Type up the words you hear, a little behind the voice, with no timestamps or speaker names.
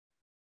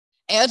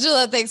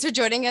Angela, thanks for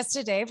joining us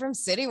today from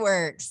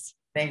CityWorks.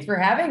 Thanks for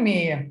having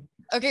me.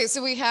 Okay,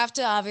 so we have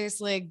to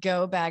obviously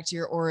go back to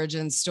your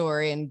origin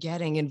story and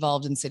getting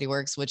involved in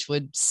CityWorks, which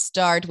would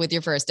start with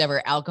your first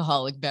ever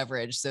alcoholic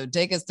beverage. So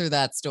take us through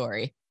that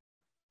story.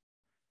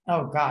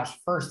 Oh gosh,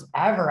 first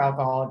ever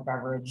alcoholic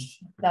beverage.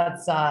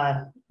 That's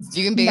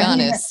You can be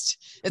honest.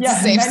 It's a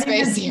safe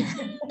space here.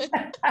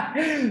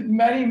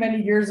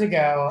 many years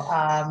ago.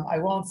 I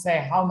won't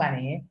say how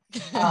many.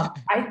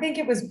 I think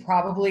it was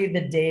probably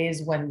the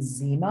days when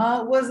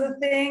Zima was a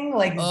thing,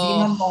 like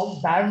Zima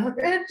malt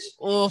beverage.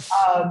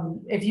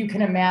 If you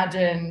can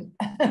imagine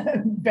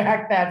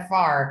back that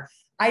far.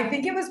 I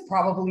think it was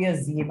probably a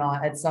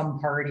Zima at some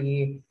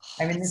party.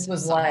 I mean, this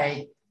was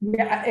like,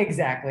 yeah,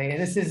 exactly.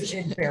 This is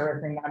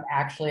embarrassing. I'm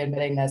actually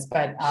admitting this,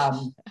 but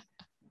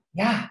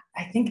yeah,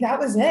 I think that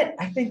was it.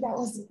 I think that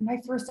was my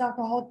first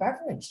alcoholic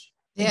beverage.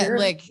 Yeah,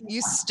 like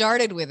you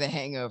started with a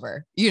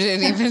hangover. You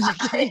didn't even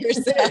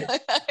yourself.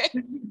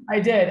 I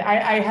did.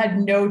 I had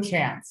no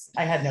chance.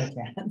 I had no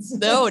chance.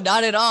 No,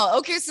 not at all.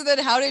 Okay, so then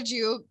how did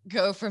you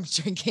go from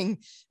drinking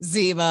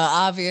Zima?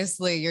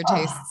 Obviously, your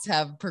tastes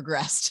have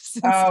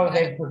progressed.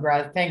 They've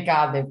progressed. Thank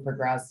God they've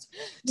progressed.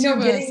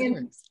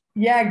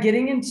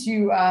 Getting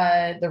into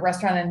the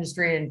restaurant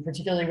industry, and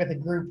particularly with a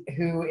group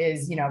who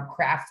is,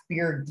 craft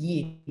beer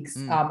geeks.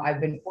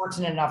 I've been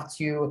fortunate enough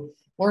to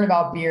learn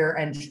about beer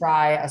and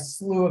try a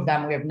slew of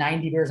them. We have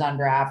 90 beers on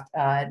draft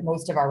at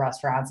most of our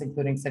restaurants,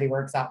 including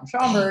CityWorks out in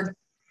Schaumburg.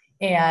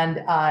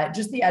 And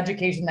just the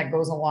education that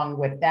goes along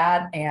with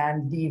that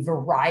and the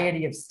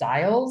variety of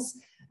styles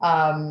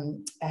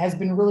has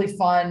been really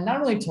fun, not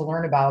only to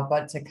learn about,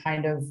 but to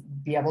kind of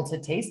be able to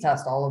taste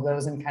test all of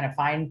those and kind of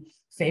find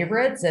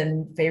favorites,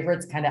 and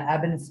favorites kind of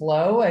ebb and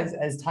flow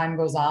as time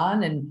goes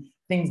on and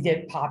things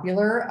get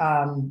popular.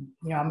 I'm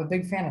a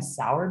big fan of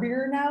sour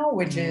beer now,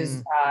 which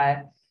is,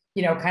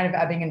 kind of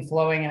ebbing and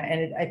flowing.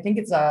 And I think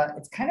it's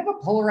kind of a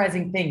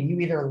polarizing thing. You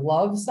either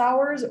love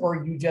sours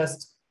or you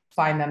just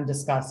find them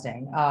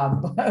disgusting.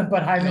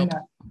 But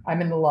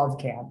I'm in the love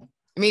camp.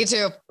 Me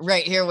too.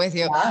 Right here with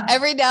you. Yeah.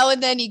 Every now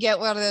and then you get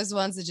one of those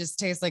ones that just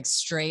tastes like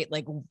straight,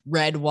 like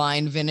red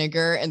wine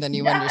vinegar. And then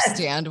you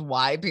understand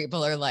why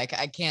people are like,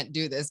 I can't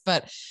do this,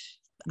 but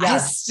I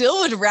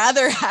still would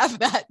rather have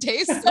that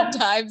taste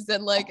sometimes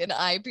than like an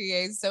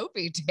IPA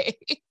soapy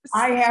taste.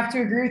 I have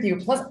to agree with you.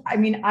 Plus, I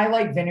mean, I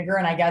like vinegar,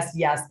 and I guess,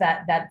 yes,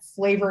 that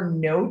flavor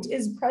note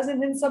is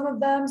present in some of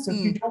them. So if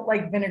you don't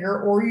like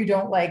vinegar or you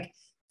don't like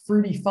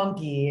fruity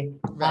funky,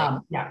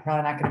 probably not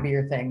going to be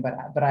your thing,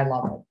 but I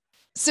love it.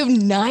 So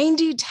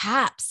 90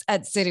 taps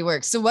at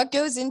CityWorks. So what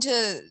goes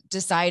into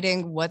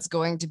deciding what's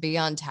going to be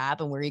on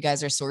tap and where you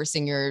guys are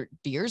sourcing your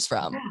beers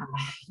from?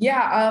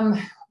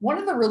 One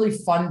of the really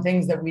fun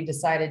things that we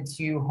decided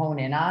to hone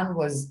in on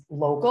was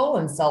local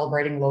and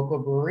celebrating local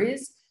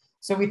breweries.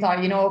 So we thought,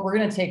 we're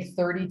going to take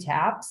 30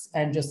 taps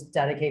and just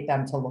dedicate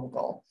them to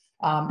local.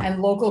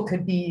 And local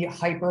could be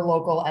hyper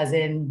local, as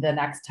in the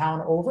next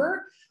town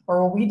over,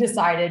 or what we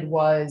decided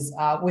was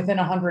within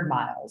 100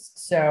 miles.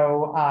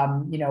 So,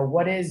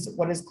 what is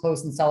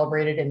close and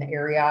celebrated in the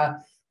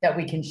area that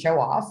we can show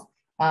off.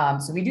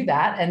 So we do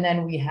that. And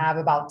then we have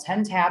about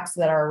 10 taps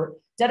that are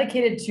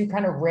dedicated to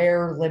kind of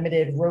rare,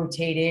 limited,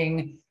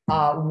 rotating,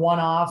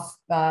 one-off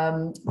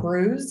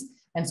brews.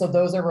 And so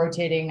those are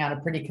rotating on a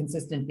pretty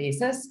consistent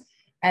basis.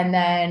 And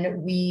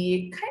then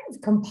we kind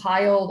of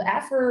compiled,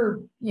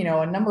 after,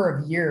 a number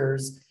of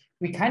years,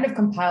 we kind of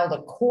compiled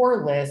a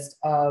core list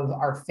of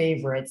our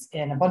favorites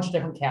in a bunch of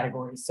different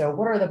categories. So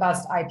what are the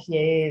best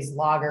IPAs,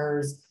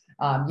 lagers,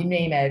 you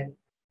name it.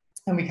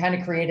 And we kind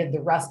of created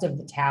the rest of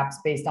the taps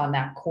based on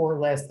that core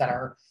list that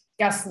our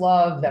guests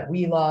love, that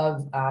we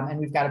love. And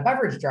we've got a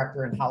beverage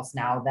director in-house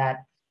now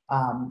that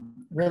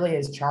really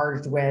is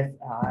charged with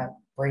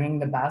bringing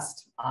the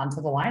best onto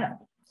the lineup.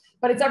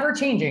 But it's ever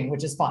changing,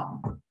 which is fun.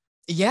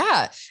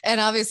 Yeah. And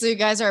obviously you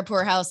guys are a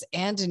poorhouse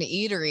and an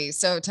eatery.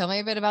 So tell me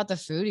a bit about the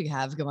food you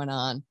have going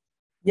on.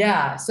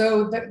 Yeah.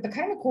 So the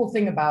kind of cool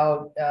thing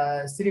about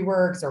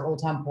CityWorks or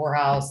Old Town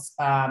Poorhouse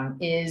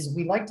is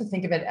we like to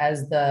think of it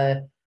as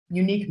the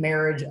unique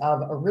marriage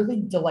of a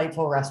really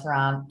delightful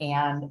restaurant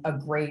and a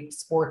great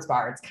sports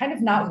bar. It's kind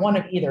of not one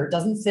of either. It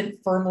doesn't sit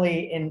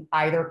firmly in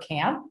either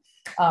camp.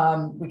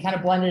 We kind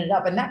of blended it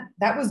up, and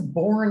that was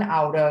born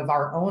out of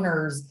our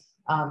owners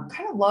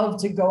kind of love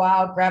to go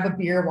out, grab a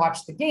beer,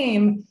 watch the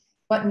game,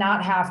 but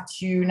not have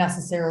to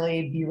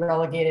necessarily be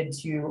relegated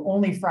to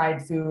only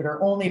fried food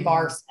or only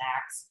bar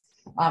snacks.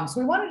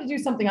 So we wanted to do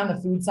something on the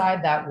food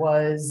side that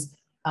was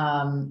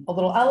a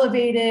little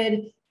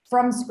elevated,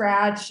 from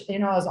scratch,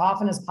 as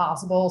often as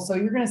possible. So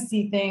you're going to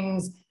see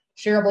things,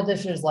 shareable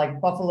dishes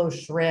like buffalo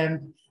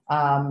shrimp.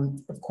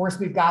 Of course,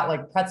 we've got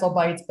like pretzel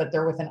bites, but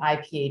they're with an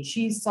IPA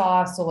cheese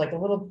sauce. So like a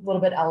little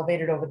bit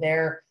elevated over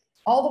there,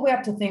 all the way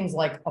up to things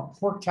like a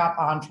pork chop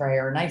entree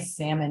or a nice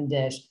salmon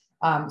dish.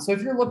 So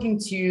if you're looking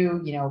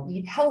to,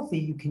 eat healthy,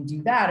 you can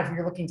do that. If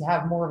you're looking to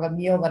have more of a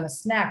meal than a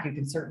snack, you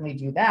can certainly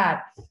do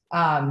that.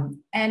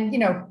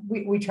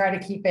 We try to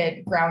keep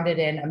it grounded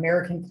in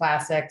American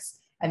classics.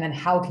 And then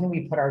how can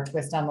we put our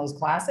twist on those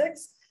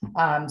classics?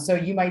 So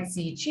you might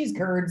see cheese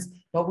curds,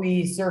 but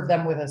we serve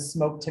them with a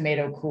smoked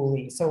tomato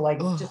coulis. So like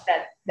just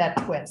that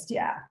twist.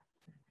 Yeah.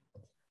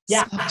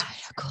 Yeah. Smoked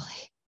tomato coulis.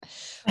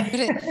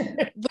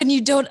 When you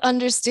don't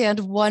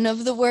understand one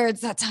of the words,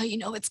 that's how you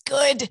know it's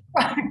good.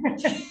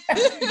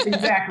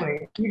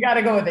 Exactly. You got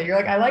to go with it. You're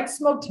like, I like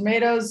smoked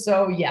tomatoes.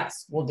 So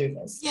yes, we'll do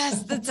this.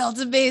 Yes, that sounds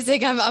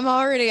amazing. I'm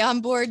already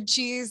on board.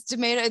 Cheese,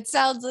 tomato. It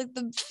sounds like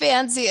the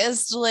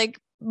fanciest like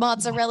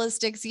mozzarella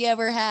sticks you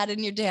ever had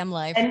in your damn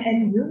life.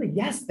 And really,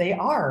 yes, they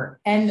are.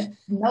 And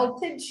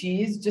melted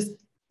cheese, just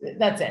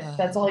that's it.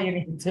 That's all you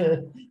need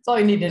to, that's all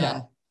you need to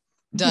know.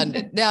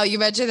 Done. Now, you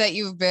mentioned that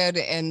you've been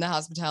in the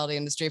hospitality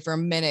industry for a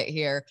minute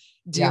here.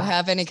 Do you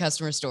have any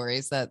customer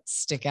stories that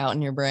stick out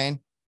in your brain?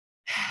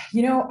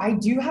 You know, I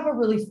do have a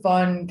really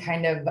fun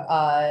kind of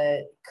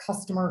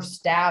customer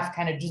staff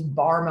kind of just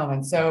bar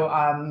moment. So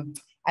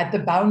at the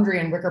Boundary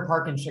in Wicker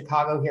Park in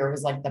Chicago here, it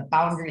was like the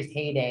Boundary's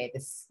heyday.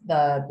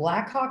 The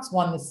Blackhawks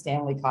won the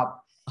Stanley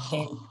Cup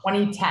in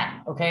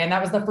 2010. Okay. And that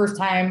was the first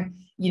time,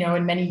 you know,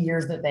 in many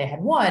years that they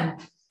had won.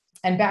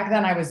 And back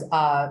then I was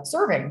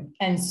serving.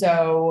 And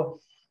so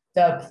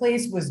the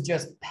place was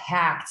just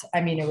packed. I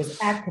mean, it was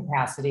at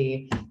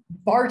capacity.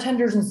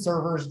 Bartenders and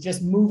servers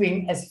just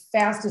moving as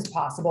fast as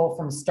possible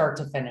from start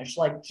to finish,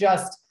 like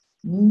just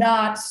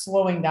not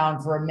slowing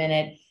down for a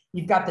minute.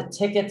 You've got the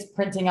tickets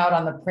printing out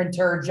on the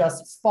printer,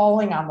 just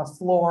falling on the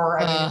floor.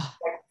 I mean,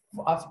 it's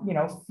like, you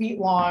know, feet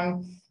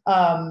long.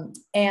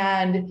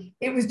 And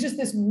it was just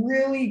this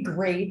really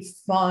great,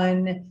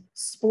 fun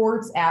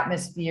sports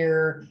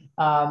atmosphere,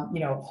 you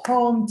know,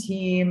 home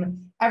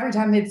team. Every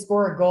time they'd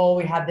score a goal,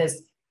 we had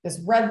this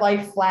red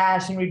light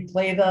flash and we'd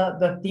play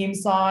the theme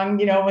song,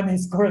 you know, when they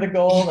score the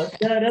goal, like,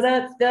 da, da,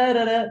 da, da,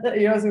 da, da,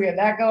 you know, so we had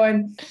that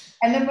going.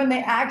 And then when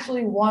they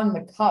actually won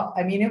the cup,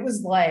 I mean, it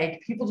was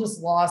like people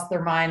just lost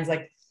their minds.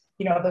 Like,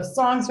 you know, the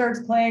song starts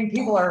playing,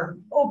 people are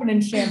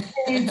opening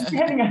champagne,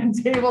 standing on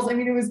tables. I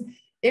mean,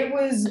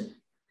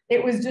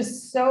 it was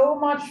just so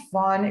much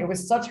fun. It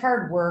was such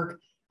hard work,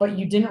 but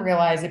you didn't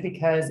realize it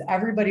because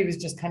everybody was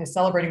just kind of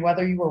celebrating,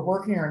 whether you were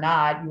working or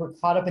not. You were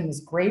caught up in this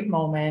great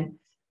moment.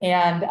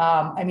 And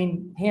I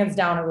mean, hands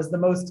down, it was the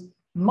most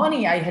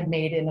money I had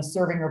made in a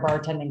serving or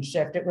bartending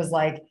shift. It was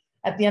like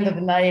at the end of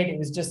the night, it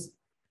was just,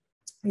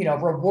 you know,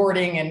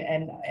 rewarding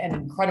and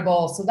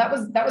incredible. So that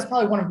was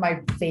probably one of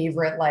my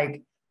favorite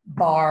like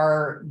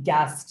bar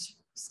guest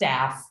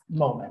staff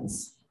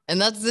moments. And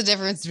that's the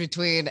difference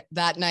between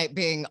that night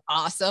being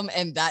awesome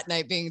and that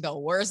night being the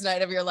worst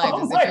night of your life,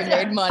 is if you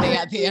made money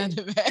at the end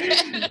of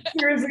it.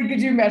 Seriously,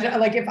 could you imagine?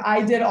 Like if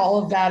I did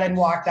all of that and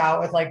walked out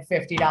with like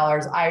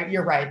 $50,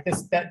 you're right.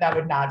 That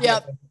would not.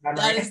 Yep.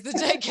 That is the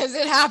day, because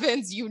it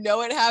happens. You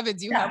know, it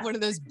happens. You have one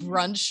of those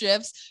brunch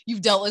shifts.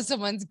 You've dealt with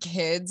someone's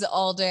kids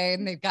all day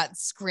and they've got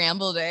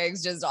scrambled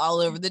eggs just all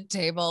over the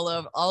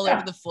table, all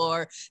over the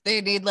floor.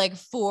 They need like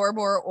 4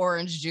 more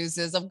orange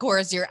juices. Of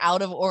course, you're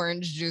out of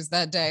orange juice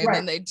that day. And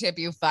then they tip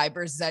you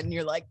 5% and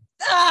you're like,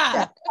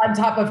 on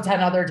top of 10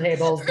 other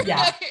tables.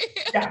 Yeah.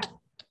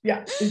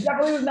 It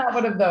definitely was not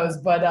one of those,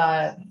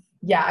 but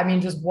yeah, I mean,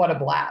 just what a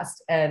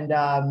blast. And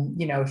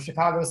you know,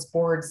 Chicago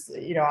sports,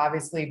 you know,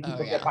 obviously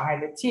people get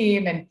behind the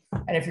team, and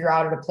if you're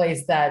out at a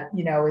place that,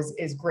 you know,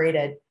 is great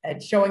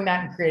at showing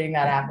that and creating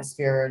that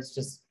atmosphere, it's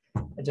just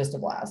a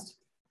blast.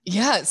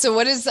 Yeah. So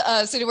what does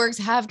CityWorks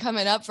have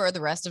coming up for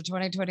the rest of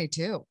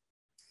 2022?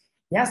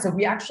 Yeah, so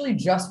we actually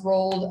just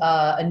rolled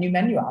a new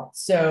menu out.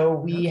 So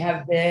we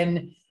have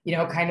been, you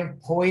know, kind of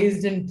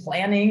poised and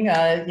planning,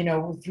 you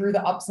know, through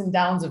the ups and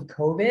downs of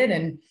COVID.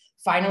 And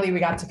finally, we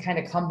got to kind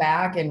of come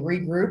back and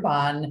regroup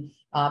on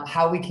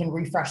how we can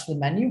refresh the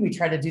menu. We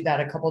try to do that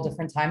a couple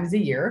different times a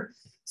year.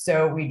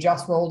 So we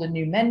just rolled a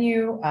new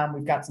menu.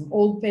 We've got some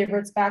old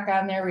favorites back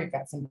on there. We've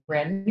got some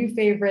brand new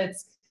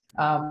favorites.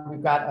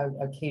 We've got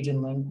a Cajun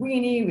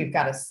linguine, we've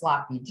got a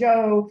sloppy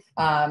Joe,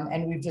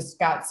 and we've just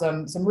got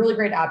some really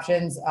great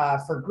options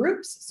for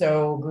groups.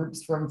 So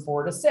groups from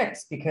 4 to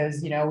 6,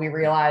 because, you know, we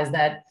realize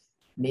that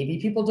maybe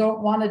people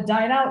don't want to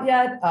dine out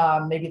yet.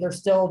 Maybe they're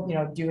still, you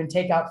know, doing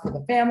takeout for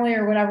the family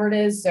or whatever it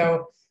is.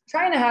 So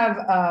trying to have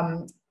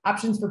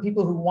options for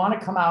people who want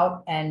to come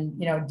out and,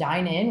 you know,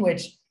 dine in,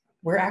 which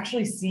we're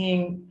actually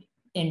seeing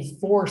in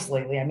force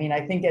lately. I mean,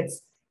 I think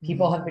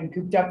people have been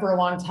cooped up for a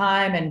long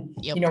time, and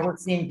you know, we're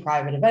seeing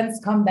private events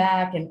come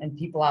back and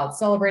people out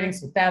celebrating.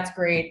 So that's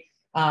great.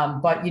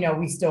 But you know,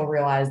 we still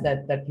realize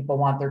that people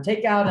want their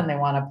takeout and they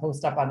want to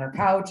post up on their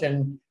couch,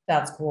 and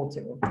that's cool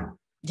too.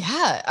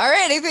 Yeah. All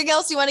right. Anything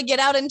else you want to get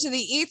out into the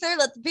ether?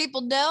 Let the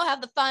people know,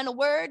 have the final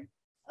word.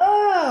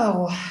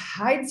 Oh,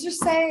 I'd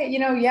just say, you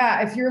know,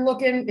 yeah, if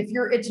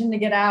you're itching to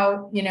get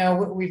out, you know,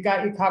 we've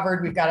got you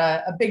covered. We've got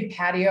a big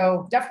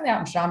patio, definitely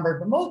out in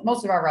Schaumburg, but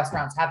most of our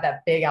restaurants have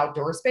that big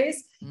outdoor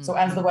space. So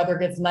as the weather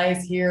gets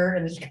nice here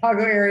in the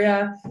Chicago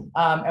area,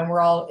 and we're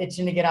all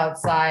itching to get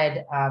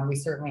outside, we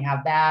certainly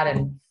have that.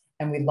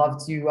 And we'd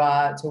love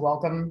to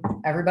welcome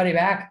everybody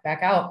back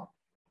out.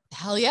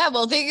 Hell yeah.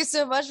 Well, thank you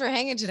so much for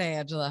hanging today,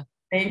 Angela.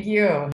 Thank you.